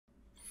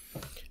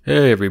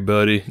Hey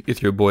everybody,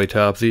 it's your boy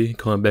Topsy,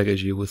 coming back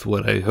at you with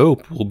what I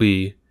hope will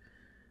be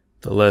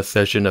the last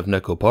session of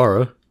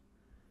Nekopara.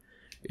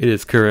 It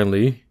is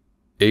currently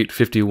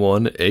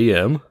 8:51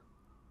 AM.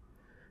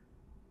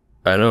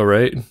 I know,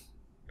 right?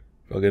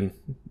 Fucking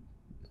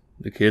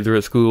the kids are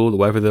at school, the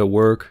wife is at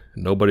work,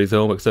 nobody's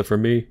home except for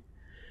me.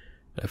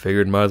 I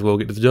figured might as well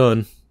get this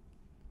done.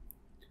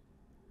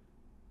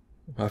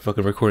 My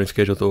fucking recording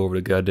schedule's all over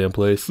the goddamn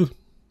place.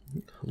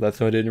 Last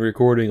time I did any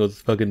recording was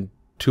fucking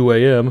 2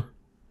 AM.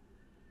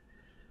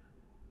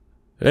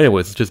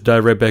 Anyways, let's just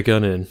dive right back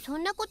on in.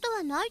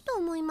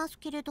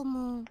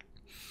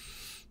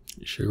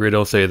 Sure,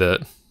 don't say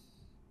that.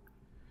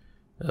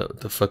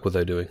 What the fuck was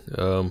I doing?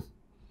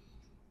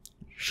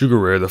 Sugar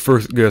Ray, the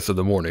first guest of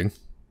the morning,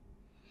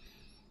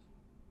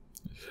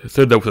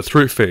 said that with a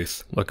straight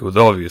face, like it was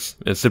obvious,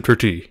 and sipped her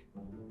tea.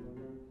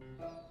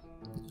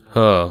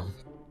 Huh,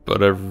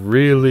 but I've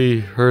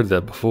really heard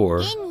that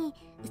before.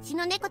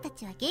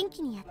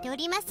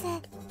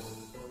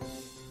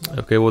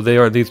 Okay, well they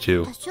aren't these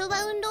two.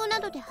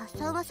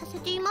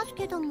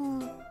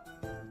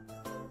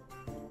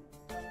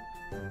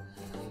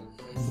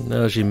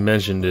 Now she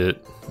mentioned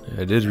it,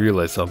 I did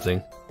realize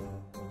something.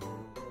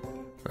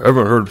 I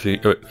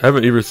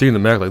haven't even seen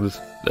them act like this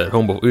at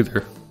home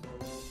either.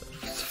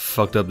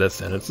 Fucked up that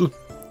sentence.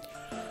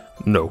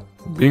 No,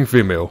 being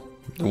female,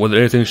 there wasn't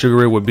anything Sugar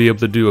Ray would be able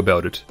to do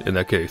about it in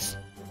that case.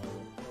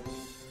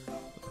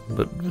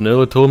 But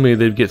Vanilla told me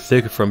they'd get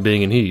sick from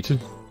being in heat.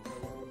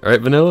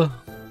 Alright, Vanilla?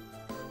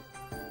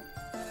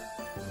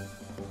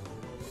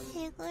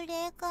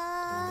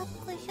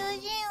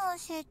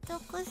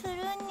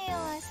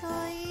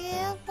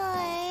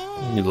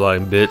 You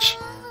lying bitch.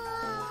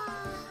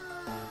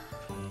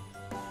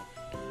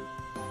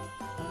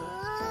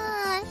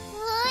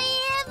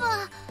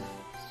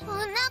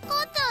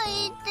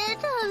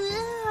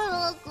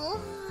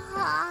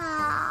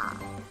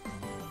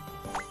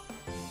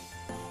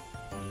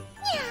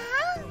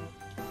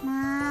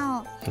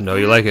 No,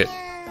 you like it.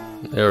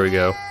 There we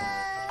go.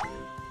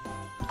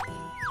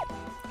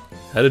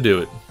 How to do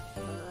it.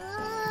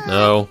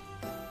 No.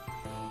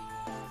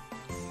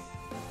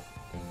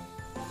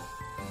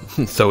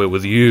 So it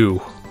was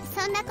you.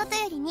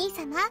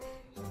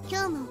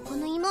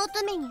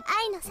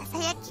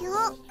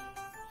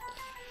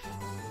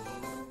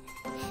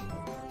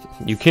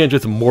 You can't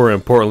just more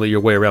importantly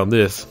your way around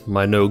this,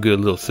 my no good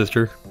little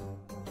sister.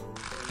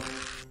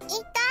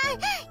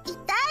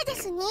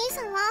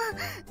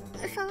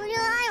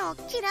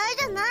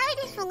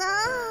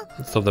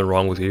 Something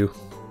wrong with you.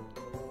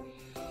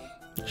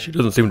 She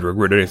doesn't seem to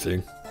regret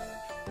anything.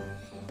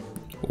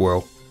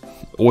 Well,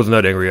 I wasn't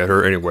that angry at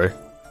her anyway.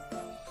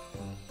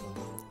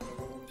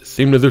 It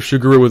seemed as if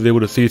Sugar Ray was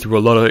able to see through a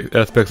lot of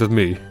aspects of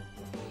me.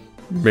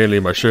 Mainly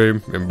my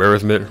shame,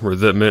 embarrassment,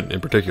 resentment in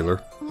particular.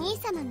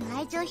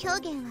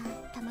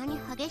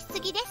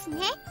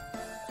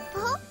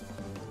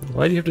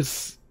 Why do you have to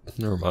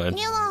never mind.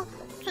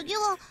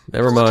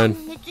 Never mind.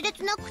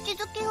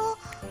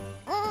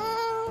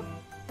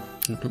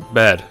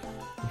 Bad.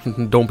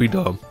 Don't be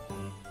dumb.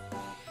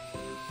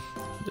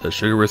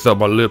 Sugar Ray saw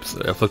my lips.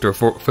 I flicked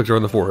her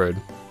on the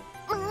forehead.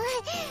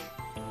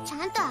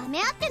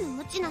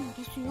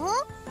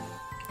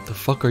 The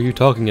fuck are you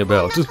talking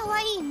about?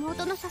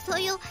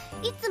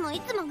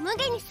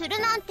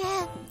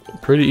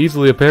 Pretty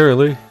easily,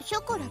 apparently.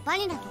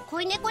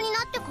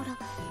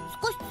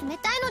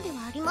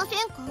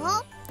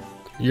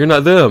 You're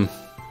not them.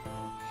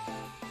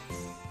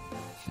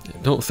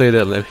 Don't say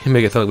that. Let me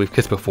make it sound like we've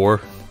kissed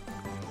before.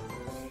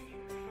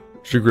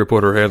 Sugar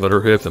put her hands on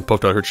her hips and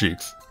puffed out her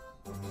cheeks.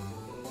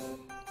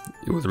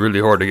 It was really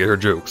hard to get her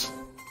jokes.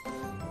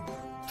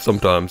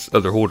 Sometimes,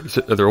 as her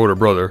older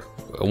brother,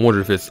 I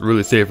wondered if it's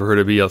really safe for her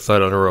to be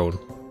outside on her own.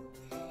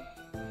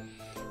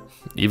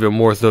 Even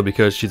more so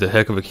because she's a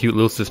heck of a cute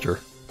little sister.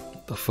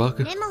 The fuck?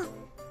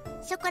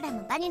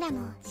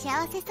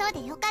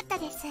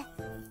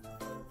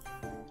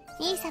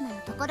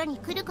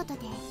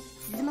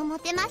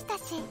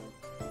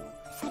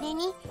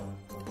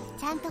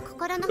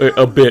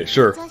 A bit,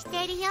 sure.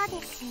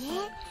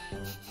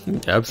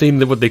 I've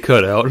seen what they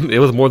cut out. It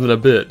was more than a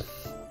bit.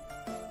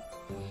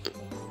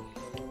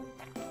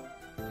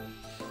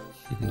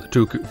 The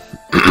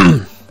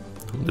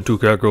two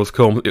cat girls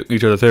comb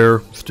each other's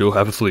hair, still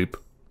half asleep.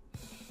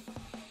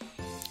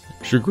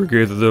 Sugar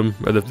gazed at them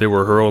as if they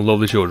were her own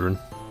lovely children.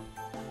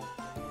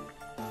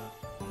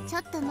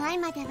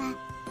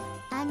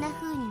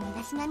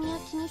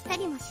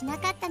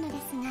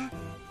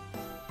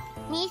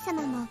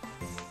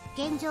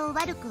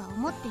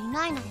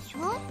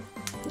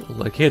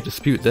 Well, I can't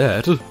dispute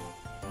that.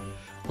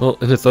 Well,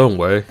 in its own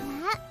way.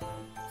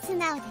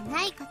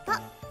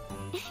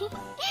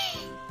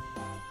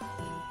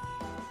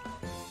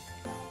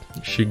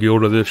 She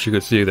giggled as if she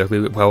could see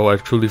exactly how I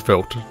truly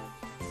felt.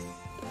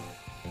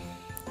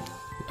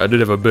 I did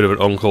have a bit of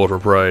an uncalled for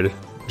pride,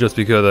 just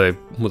because I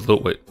was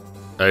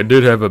I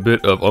did have a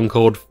bit of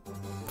uncalled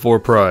for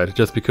pride,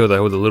 just because I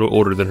was a little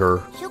older than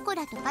her.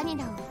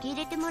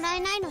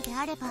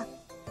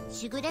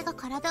 しぐれが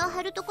体を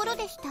張るところ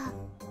でした。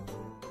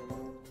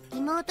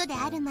妹で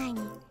ある前に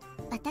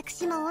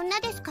私も女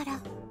ですから。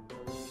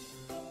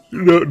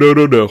 No.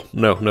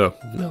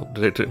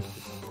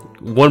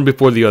 One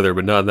before the other,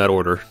 but not in that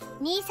order.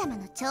 兄様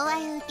の寵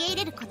愛を受け入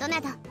れることな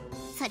ど、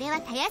それ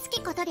はたやす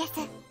きことです。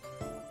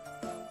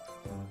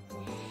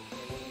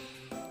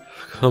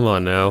 Come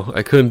on now,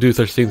 I couldn't do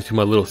such things to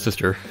my little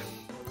sister.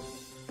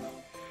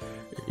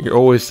 You're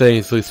always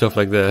saying silly stuff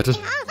like that. い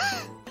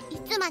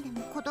つまでも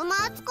子供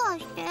扱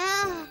いして。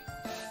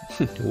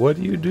 What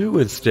are you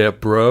doing,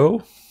 step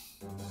bro?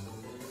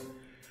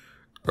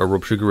 I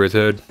rubbed Shigure's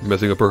head,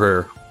 messing up her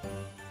hair.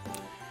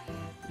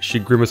 She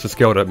grimaced and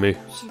scowled at me.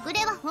 しぐ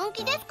れは本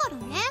気ですから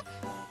ね。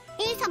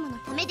兄様の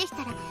ためでした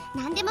ら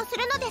何でもす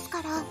るのです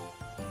から。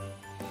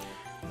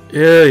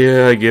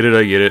 Yeah, I get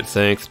it.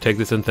 Thanks. Take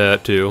this and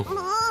that, too. もう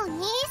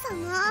兄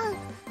様、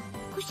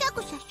くしゃ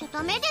くしゃしちゃ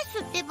ダメです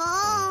ってば。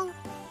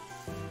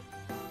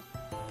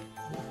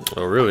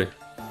 Oh, really?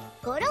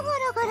 ゴロゴロ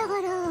ゴロゴ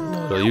ロ。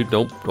 No, you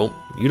don't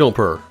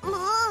purr. も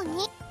う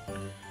に。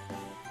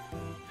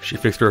 She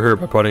fixed her hair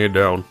by putting it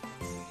down.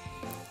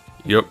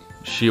 Yep,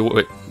 she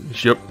was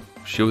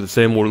the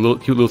same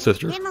cute little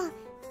sister. でも、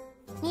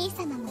兄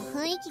様も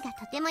雰囲気が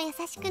とても優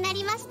しくな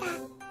りました。や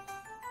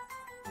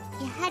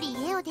はり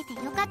家を出て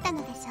よかった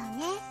のでしょう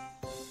ね。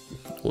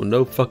 Well,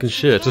 no fucking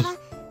shit. それは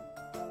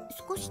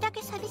少しだ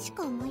け寂し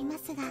く思いま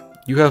すが。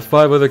 You have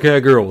 5 other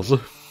cat girls.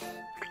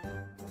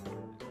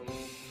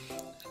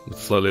 With a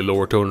slightly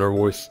lower tone in her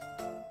voice.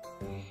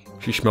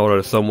 She smiled at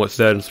a somewhat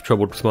sad and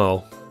troubled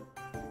smile.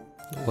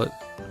 What?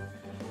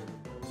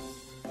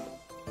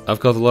 I've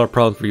caused a lot of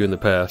problems for you in the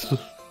past.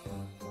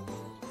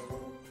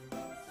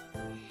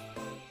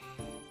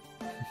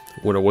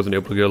 When I wasn't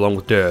able to get along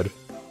with Dad.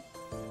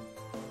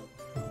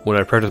 When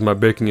I practiced my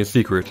baking in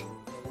secret.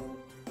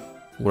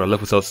 When I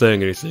left without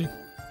saying anything.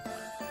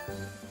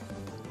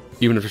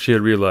 Even after she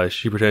had realized,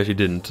 she pretended she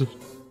didn't.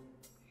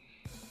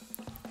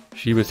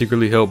 She even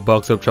secretly helped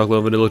box up chocolate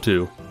and vanilla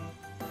too.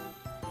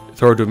 It's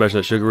hard to imagine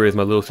that Shigure is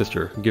my little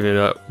sister, given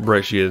how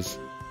bright she is.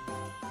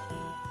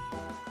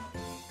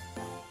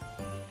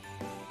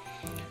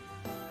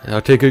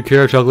 I'll take good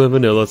care of chocolate and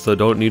vanilla, so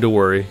don't need to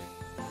worry.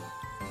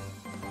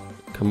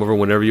 Come over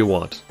whenever you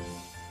want.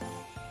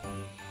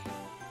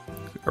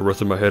 I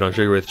rested my head on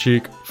Shigure's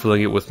cheek,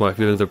 filling it with my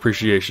feelings of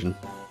appreciation.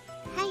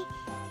 はい、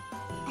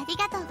あり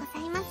がとうご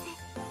ざいます。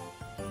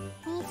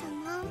兄様。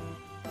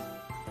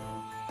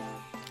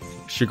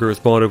 Shigure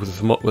responded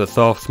with a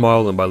soft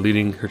smile and by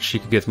leaning her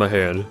cheek against my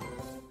hand.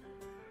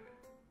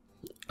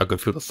 I could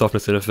feel the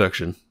softness and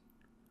affection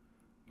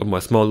of my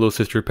small little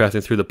sister passing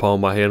through the palm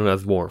of my hand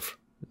as warmth.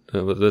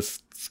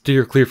 Let's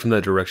steer clear from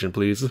that direction,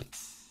 please.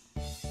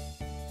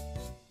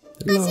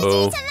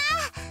 Hello.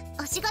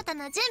 お仕事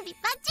の準備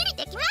バッチ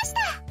リできました。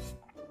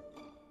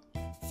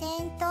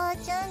戦闘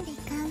準備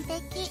完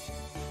璧。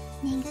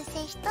寝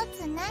癖一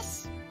つな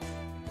し。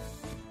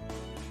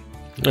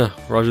 Ah,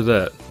 roger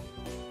that.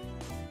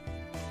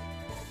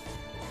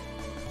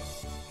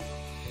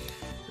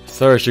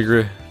 Sorry,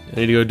 Shigure. I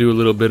need to go do a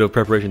little bit of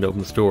preparation to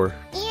open the store.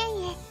 いえい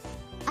え、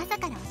朝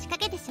から押しか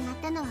けてしまっ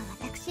たのは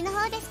私の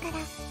方ですから。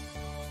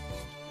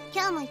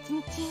今日も一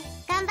日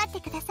頑張っ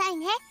てください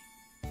ね、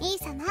兄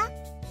様。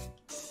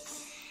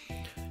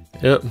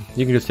 Yep,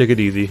 you can just take it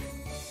easy.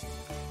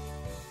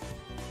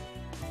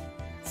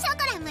 ショ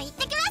コラも行っ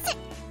てきます。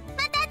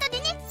また後で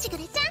ね、しぐ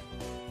れちゃ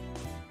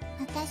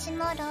ん。私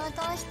も労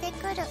働して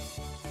くる。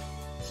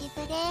し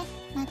ぐれ、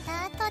ま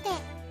た後で。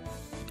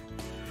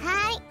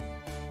は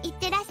い、行っ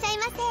てらっしゃい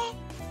ませ。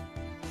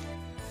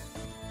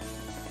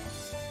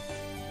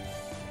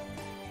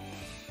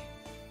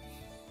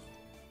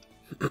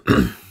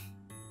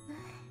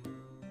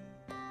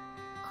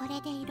 これ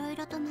でいろい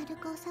ろと丸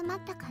く収まっ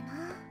たか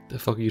な。 The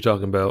fuck are you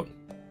talking about?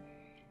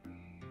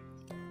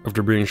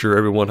 After being sure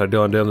everyone had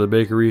gone down to the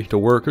bakery to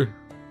work,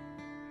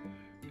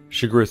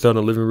 Shigure sat on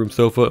the living room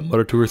sofa and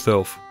muttered to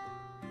herself.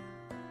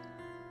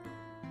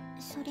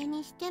 それ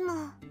にして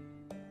も、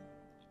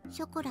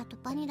ショコラと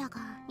バニラ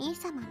が兄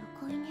様の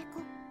恋猫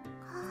か。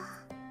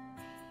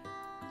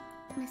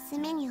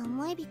娘に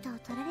思い人を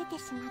取られて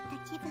しまった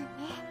気分ね。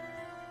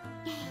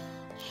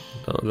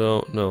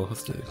 No.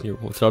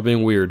 Stop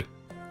being weird.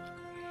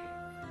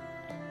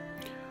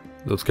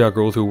 Those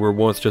cowgirls who were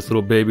once just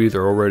little babies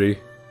are already...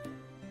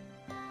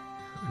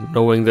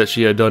 Knowing that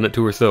she had done it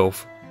to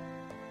herself,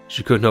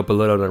 she couldn't help but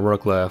let out an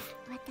ironic laugh.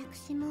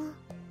 私も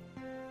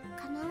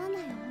叶わな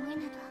い思い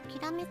など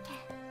諦めて、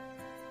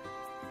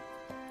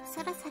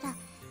そろそろ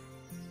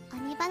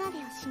兄離れを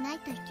しない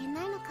といけ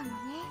ないのかも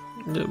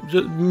ね。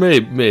 Just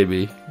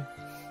maybe.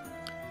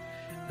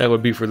 That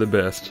would be for the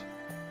best.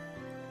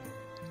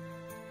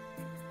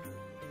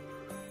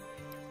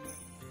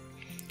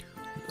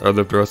 I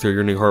left her her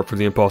yearning heart for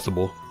the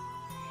impossible.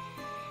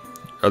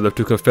 I left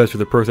to confess to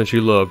the person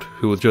she loved,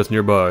 who was just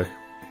nearby.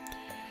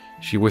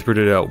 She whispered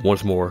it out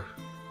once more.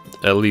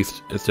 At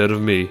least, instead of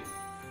me,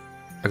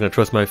 I can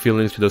trust my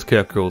feelings to those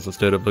cat girls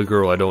instead of the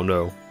girl I don't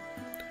know.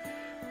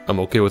 I'm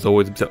okay with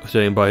always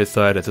staying by his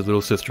side as his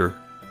little sister.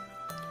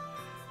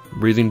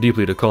 Breathing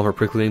deeply to calm her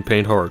prickling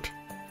pained heart,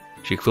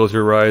 she closed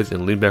her eyes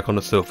and leaned back on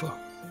the sofa.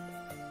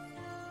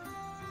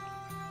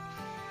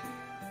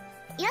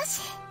 よ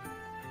し。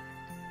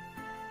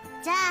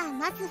じゃあ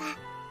まずは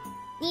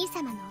兄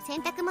様のお洗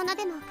濯物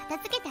でも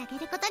片付けてあげ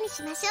ることに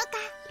しましょ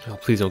うか。 Oh,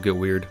 please don't get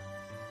weird.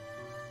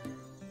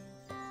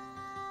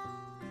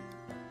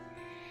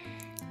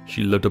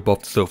 She leapt up off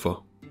the sofa,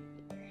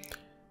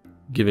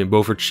 giving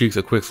both her cheeks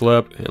a quick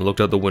slap, and looked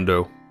out the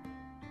window.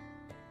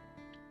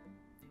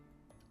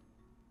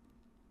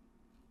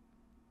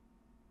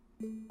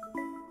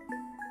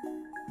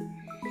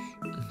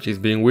 She's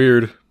being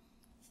weird.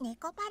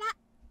 猫パラ。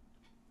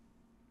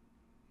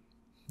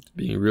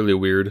 Being really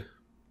weird.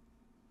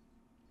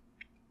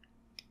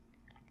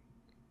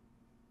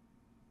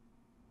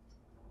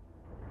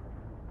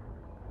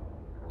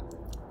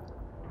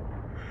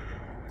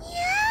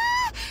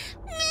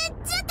 めっ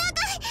ちゃ高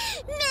いで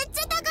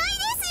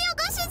すよ、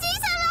ご主人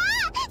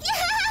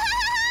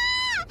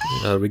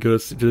様。 We go to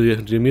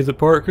the amusement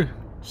park?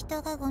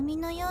 人がゴミ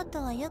の用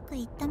途はよく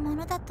言ったも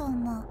のだと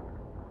思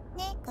う。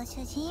ね、ご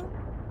主人。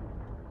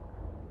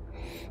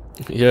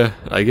 Yeah,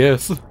 I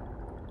guess.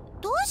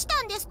 どうし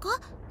たんですか？そん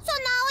な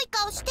青い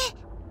顔して。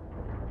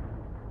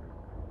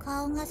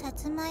顔がさ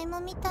つまい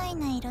もみたい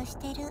な色し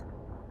てる。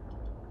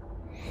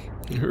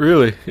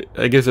 Really?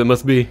 I guess it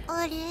must be.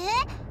 あれ？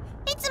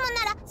いつも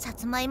ならさ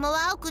つまいも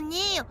は青くね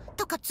えよ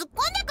とか突っ込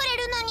んでくれ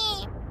るの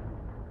に。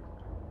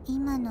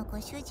今の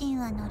ご主人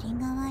はノリ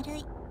が悪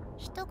い。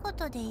一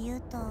言で言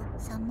うと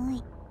寒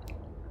い。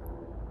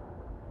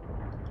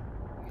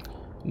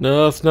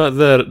 No, it's not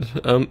that.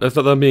 It's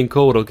not that I'm being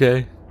cold,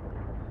 okay?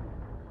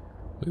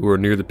 We were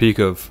near the peak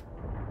of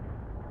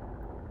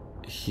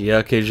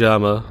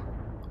Hyakejima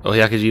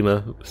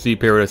Sea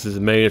Paradise's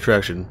main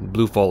attraction,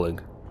 blue falling.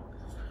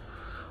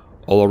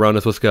 All around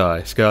us was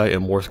sky, sky,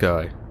 and more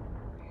sky.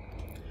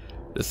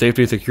 The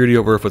safety and security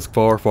of Earth was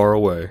far, far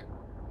away.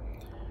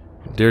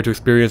 Dare to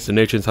experience the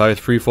nation's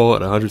highest free fall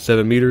at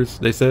 107 meters,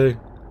 they say?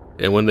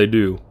 And when they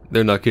do,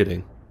 they're not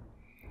kidding.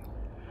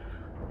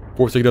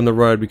 Forced to get on the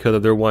ride because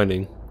of their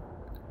whining,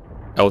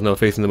 I was now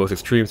facing the most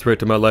extreme threat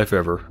to my life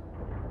ever.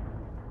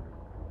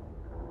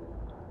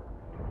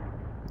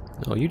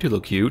 Oh, you two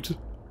look cute.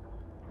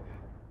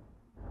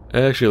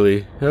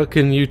 Actually, how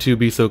can you two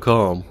be so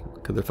calm?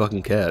 Because they're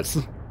fucking cats.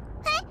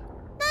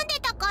 なんで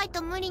高い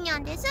と無理にゃ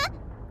んです？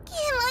気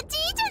持ちい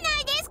いじゃ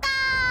ないですか。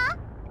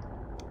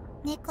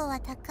猫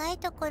は高い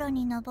ところ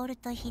に登る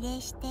と比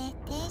例して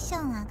テンシ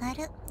ョン上が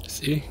る。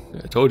 See?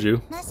 I told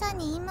you. まさ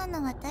に今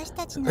の私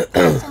たちの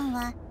テンション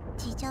は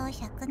地上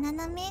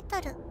107メー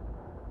トル。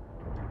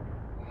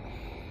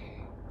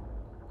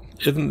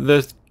 Isn't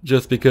this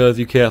just because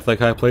you cats like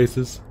high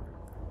places?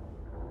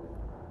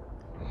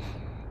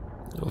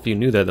 Well, if you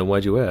knew that, then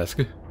why'd you ask?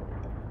 I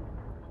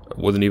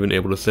wasn't even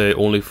able to say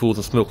only fools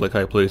and smoke like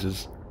high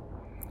places.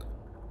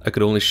 I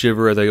could only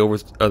shiver as I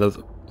was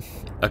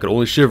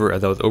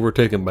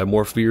overtaken by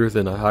more fears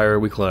than the higher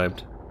we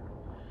climbed.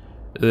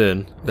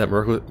 Then that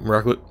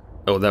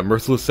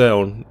merciless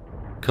sound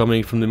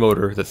coming from the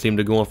motor that seemed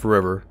to go on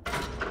forever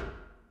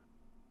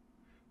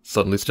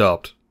suddenly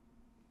stopped.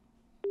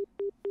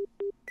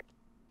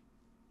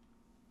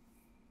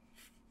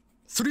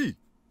 3,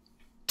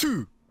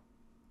 2,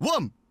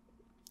 1.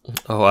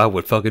 Oh, I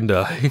would fucking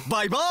die.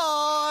 Bye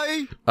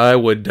bye. I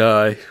would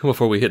die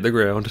before we hit the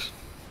ground.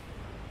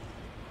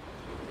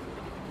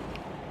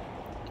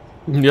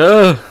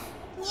 Yeah.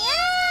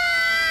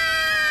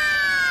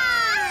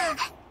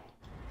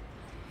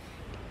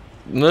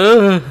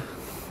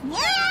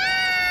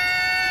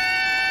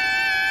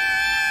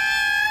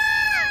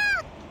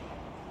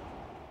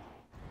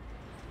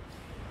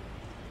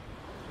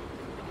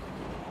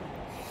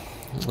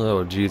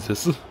 Oh,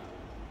 Jesus. I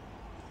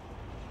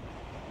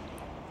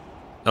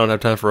don't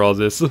have time for all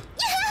this.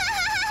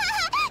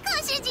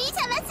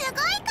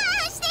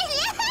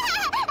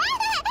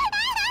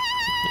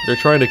 They're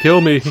trying to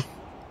kill me.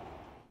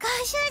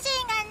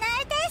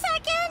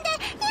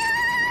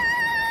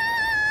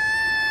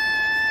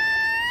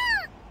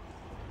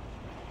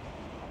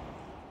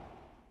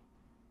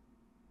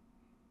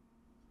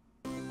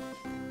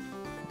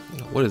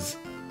 What is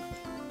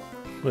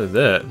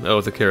that? Oh,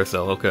 it's a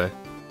carousel, okay.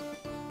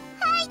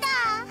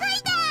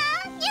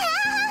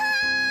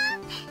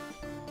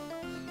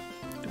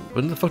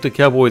 When the fuck did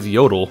cowboys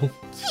yodel?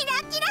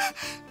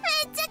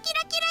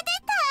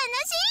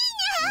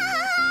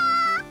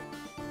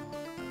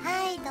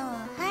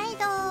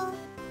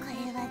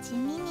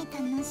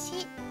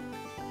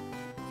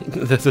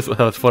 This is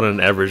how it's fun in an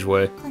average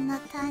way.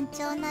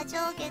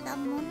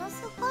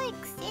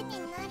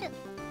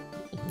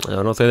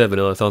 Don't say that,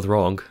 Vanilla. It sounds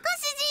wrong.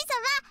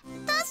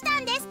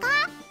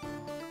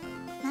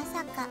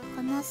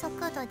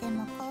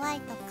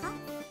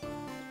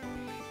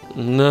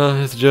 No,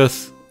 it's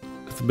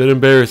a bit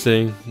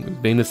embarrassing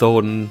being this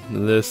old and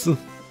this.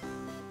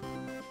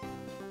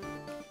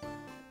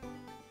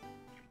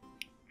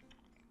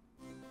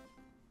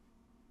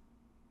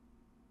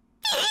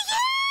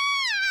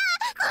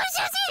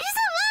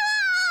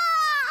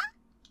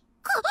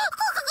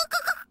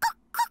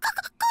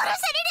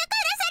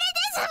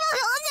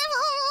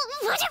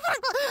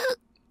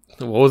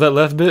 What was that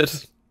last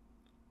bit?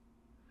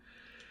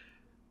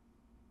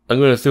 I'm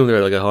gonna assume they're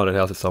at like a haunted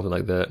house or something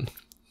like that.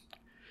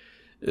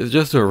 It's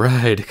just a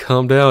ride.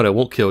 Calm down, it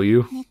won't kill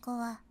you. 猫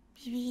は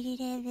ビビり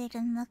レベ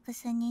ルマック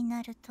スに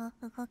なると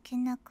動け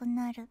なく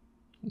なる。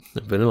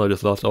 Vanilla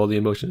just lost all the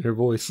emotion in her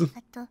voice.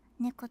 あと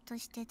猫と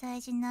して大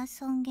事な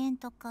尊厳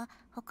とか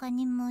他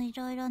にもい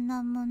ろいろ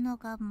なもの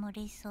が無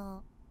理そ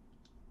う。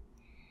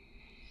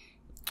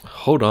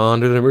 Hold on,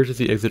 there's an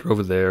emergency exit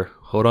over there.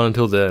 Hold on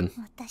until then.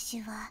 私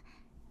は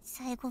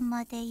最後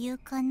まで勇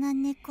敢な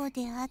猫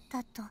であっ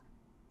たと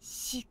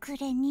しぐ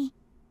れに。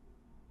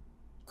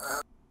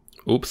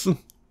 Oops.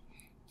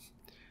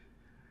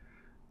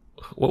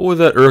 What was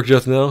that irk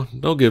just now?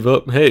 Don't give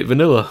up. Hey,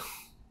 Vanilla.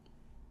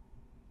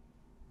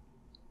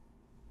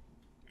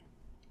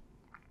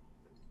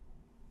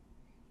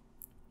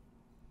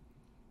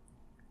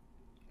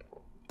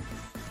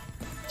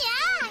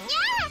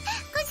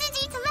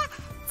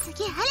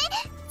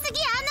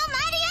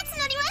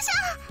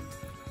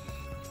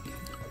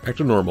 Back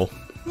to normal.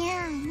 に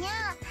ゃーにゃ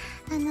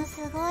ー、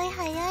すごい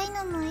速い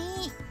のもい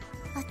い。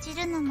落ち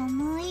るのも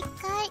もう一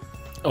回。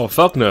 Oh,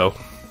 fuck no.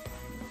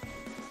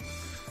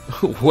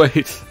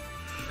 Wait.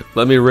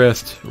 Let me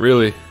rest.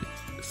 Really.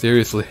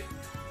 Seriously.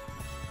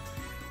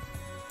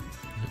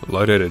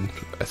 Lightheaded.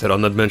 I sat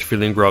on that bench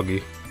feeling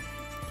groggy.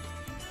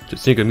 To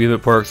think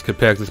amusement parks could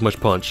pack this much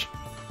punch.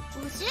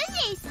 ご主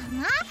人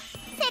様、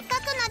せっか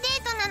くのデ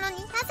ートなの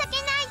に情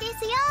けないで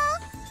す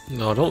よ。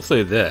 No, don't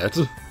say that.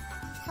 そう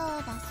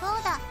だそ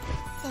うだ。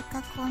せっ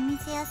かくお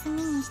店休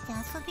みにして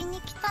遊び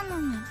に来た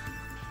のに。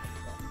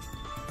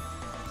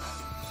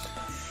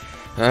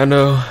 I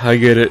know, I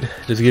get it.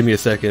 Just give me a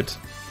second.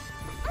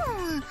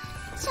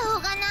 しょ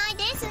うがない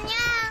ですにゃ。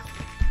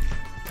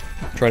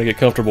 Trying to get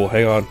comfortable,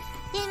 hang on.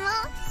 でも、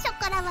ショ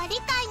コラは理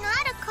解のあ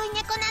る恋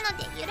猫なの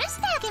で許し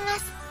てあげま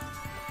す。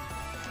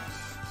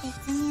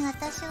別に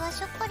私は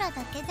ショコラ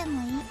だけで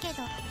もいいけ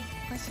ど、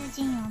ご主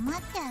人を待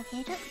ってあ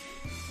げる。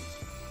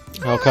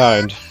 How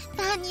kind.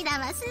 バニラ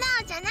は素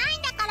直じゃない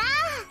んだから。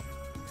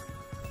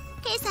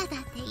今朝だ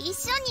って一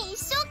緒に一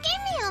生懸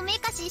命おめ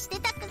かしして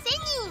たくせに、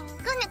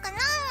ぐぬかな。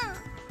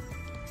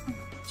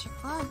違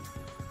う。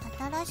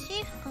新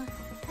しい服、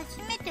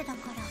初めてだか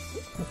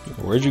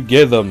ら。 Where'd you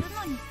get them?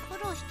 なのに苦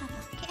労しただ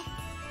け。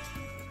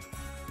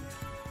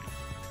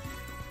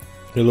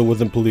 Vanilla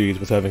wasn't pleased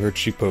with having her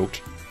cheek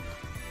poked.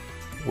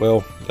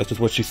 Well, that's just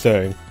what she's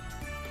saying.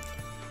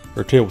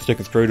 Her tail was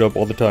sticking straight up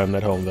all the time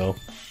at home, though.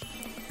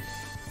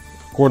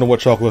 According to what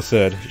Chocolate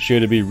said, she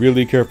had to be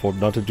really careful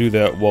not to do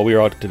that while we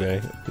were out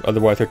today,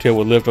 otherwise her tail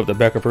would lift up the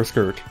back of her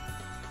skirt.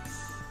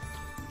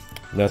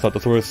 And that's not the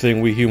sort of thing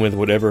we humans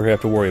would ever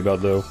have to worry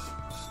about, though.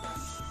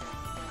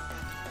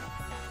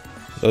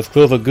 Those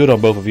clothes look good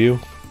on both of you. うわー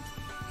い、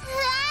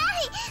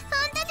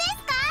本当で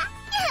すか？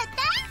やっ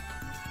た。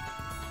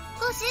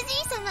ご主人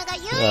様が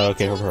遊園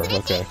地に連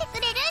れて行って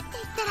くれるって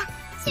言ったら、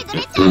しぐ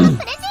れちゃん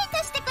がプレゼント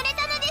してくれ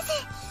たのです。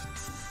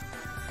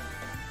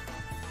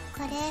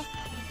これ、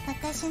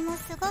私も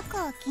すごく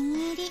お気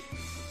に入り。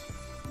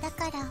だ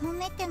から褒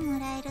めても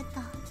らえる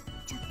と、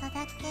ちょっと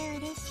だけ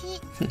嬉し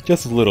い。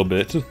 Just a little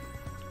bit.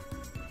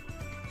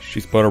 She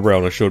spun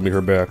around and showed me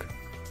her back.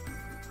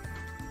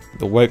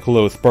 The white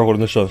clothes sparkled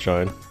in the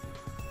sunshine.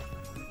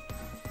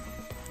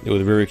 It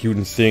was very cute,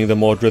 and seeing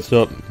them all dressed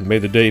up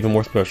made the day even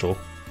more special.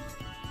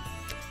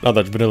 Not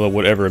that Vanilla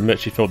would ever admit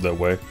she felt that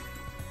way.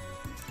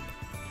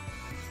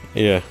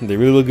 Yeah, they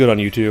really look good on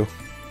you two.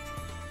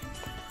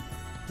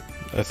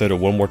 I said it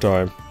one more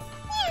time.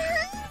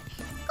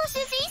 ご主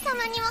人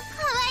様にも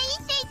可愛い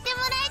って言って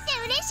もらえて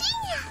嬉しい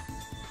にゃ。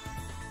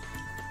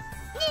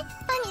ね、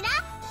バ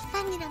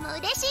ニラも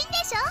嬉しいんで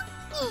しょ？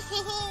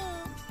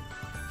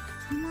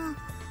まあ、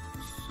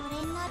それ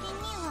なり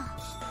には。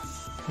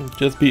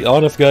 Just be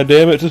honest,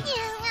 goddammit. 照れ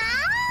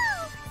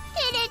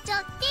ちゃ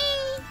って、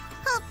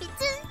ほっぺツン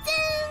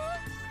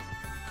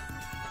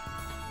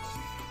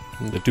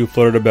ツン。 The two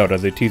fluttered about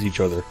as they teased each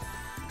other.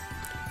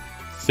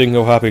 Seeing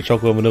how happy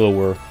Chocolate and Vanilla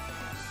were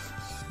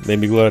made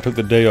me glad I took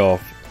the day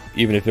off,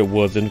 even if it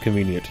was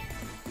inconvenient.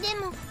 で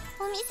も、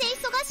お店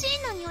忙しい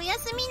のにお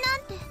休みな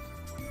んてい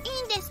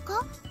いんです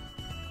か？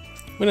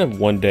 We didn't have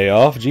one day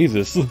off,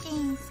 Jesus.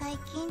 最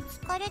近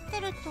疲れて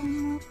ると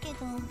思うけど。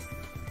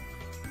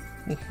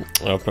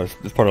 Oh,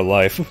 it's part of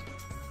life.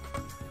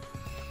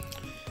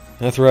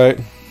 That's right.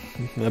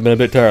 I've been a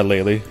bit tired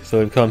lately,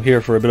 so I've come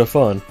here for a bit of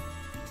fun.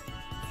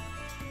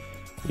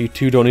 You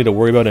two don't need to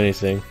worry about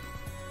anything.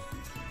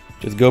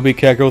 Just go be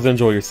cat girls and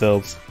enjoy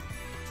yourselves.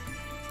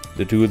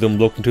 The two of them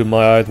looked into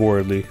my eyes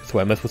worriedly, so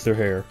I messed with their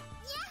hair.